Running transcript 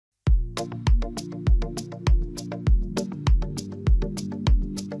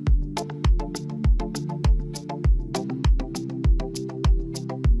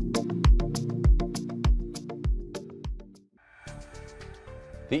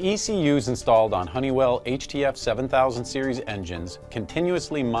The ECUs installed on Honeywell HTF7000 series engines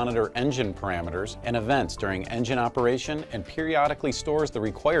continuously monitor engine parameters and events during engine operation and periodically stores the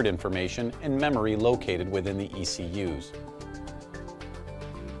required information in memory located within the ECUs.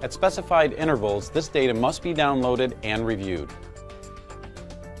 At specified intervals, this data must be downloaded and reviewed.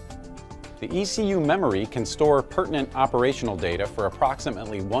 The ECU memory can store pertinent operational data for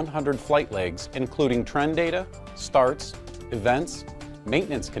approximately 100 flight legs, including trend data, starts, events,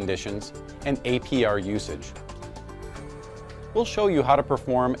 maintenance conditions, and APR usage. We'll show you how to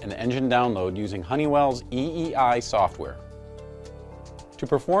perform an engine download using Honeywell's EEI software. To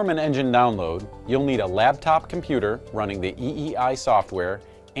perform an engine download, you'll need a laptop computer running the EEI software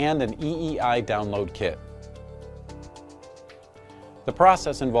and an EEI download kit. The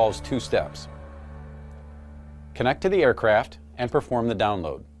process involves two steps. Connect to the aircraft and perform the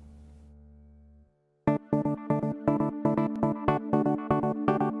download.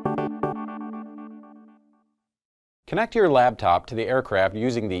 Connect your laptop to the aircraft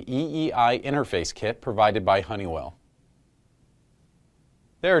using the EEI interface kit provided by Honeywell.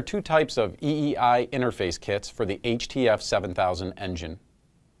 There are two types of EEI interface kits for the HTF7000 engine.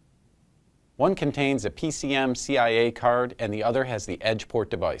 One contains a PCM-CIA card and the other has the Edge port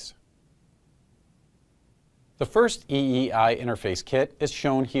device. The first EEI interface kit is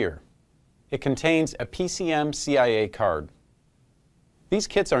shown here. It contains a PCM-CIA card. These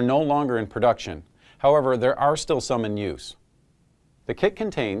kits are no longer in production. However, there are still some in use. The kit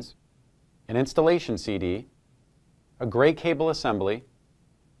contains an installation CD, a gray cable assembly,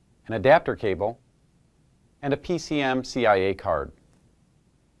 an adapter cable, and a PCM-CIA card.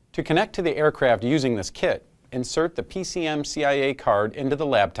 To connect to the aircraft using this kit, insert the PCM-CIA card into the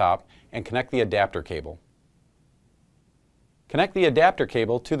laptop and connect the adapter cable. Connect the adapter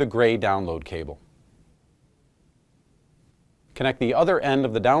cable to the gray download cable. Connect the other end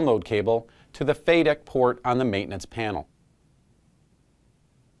of the download cable to the FADEC port on the maintenance panel.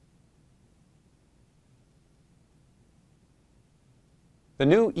 The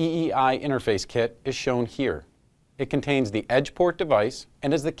new EEI interface kit is shown here. It contains the Edge port device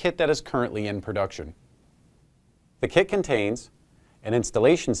and is the kit that is currently in production. The kit contains an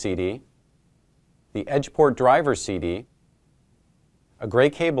installation CD, the Edge port driver CD, a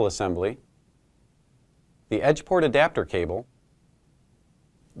gray cable assembly, the Edge port adapter cable,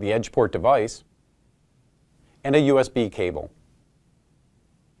 the Edge port device, and a USB cable.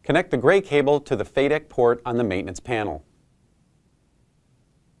 Connect the gray cable to the FADEC port on the maintenance panel.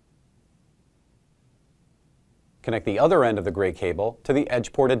 Connect the other end of the gray cable to the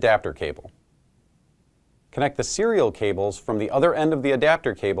Edge port adapter cable. Connect the serial cables from the other end of the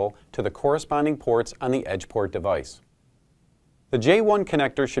adapter cable to the corresponding ports on the Edge port device. The J1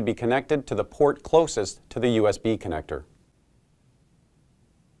 connector should be connected to the port closest to the USB connector.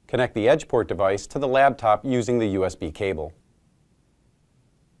 Connect the Edge port device to the laptop using the USB cable.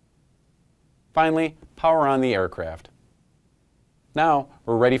 Finally, power on the aircraft. Now,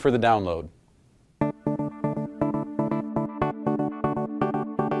 we're ready for the download.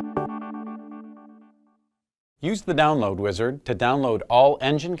 Use the download wizard to download all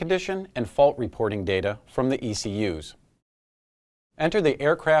engine condition and fault reporting data from the ECUs. Enter the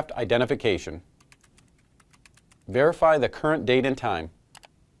aircraft identification. Verify the current date and time.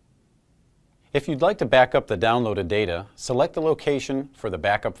 If you'd like to back up the downloaded data, select the location for the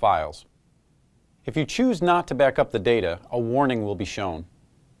backup files. If you choose not to back up the data, a warning will be shown.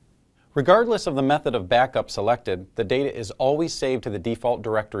 Regardless of the method of backup selected, the data is always saved to the default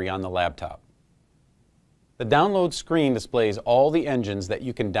directory on the laptop. The download screen displays all the engines that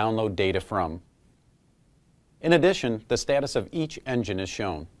you can download data from. In addition, the status of each engine is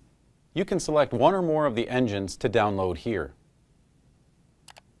shown. You can select one or more of the engines to download here.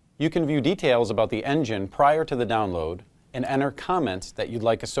 You can view details about the engine prior to the download and enter comments that you'd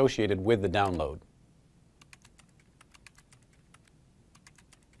like associated with the download.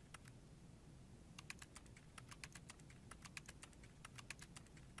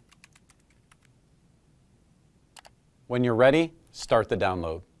 When you're ready, start the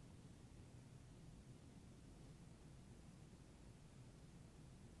download.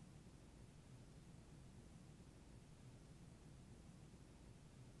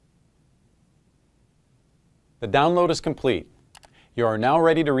 The download is complete. You are now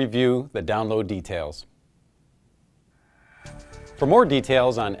ready to review the download details. For more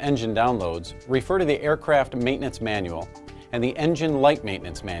details on engine downloads, refer to the Aircraft Maintenance Manual and the Engine Light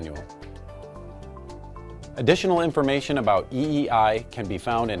Maintenance Manual. Additional information about EEI can be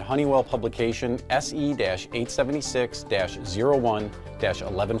found in Honeywell publication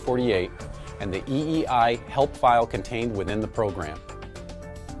SE-876-01-1148 and the EEI help file contained within the program.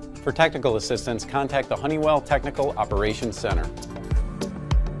 For technical assistance, contact the Honeywell Technical Operations Center.